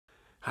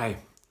Hi,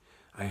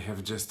 I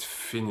have just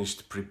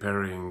finished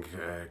preparing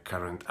a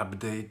current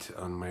update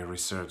on my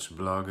research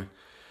blog.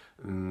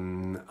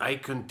 I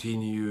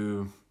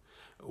continue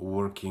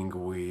working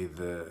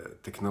with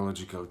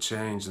technological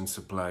change and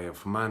supply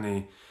of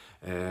money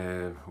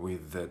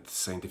with that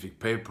scientific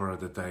paper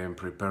that I am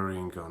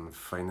preparing on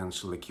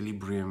financial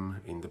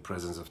equilibrium in the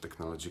presence of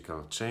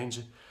technological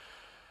change.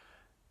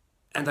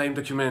 And I'm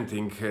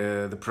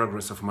documenting the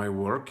progress of my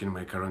work in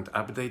my current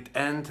update,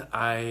 and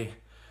I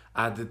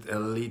added a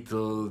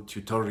little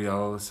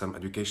tutorial, some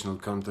educational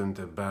content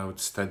about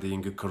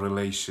studying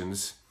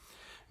correlations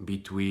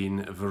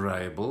between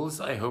variables.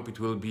 I hope it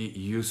will be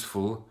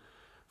useful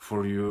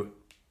for you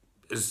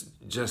as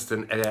just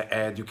an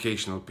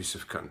educational piece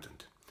of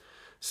content.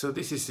 So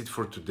this is it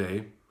for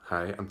today.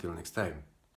 Hi, until next time.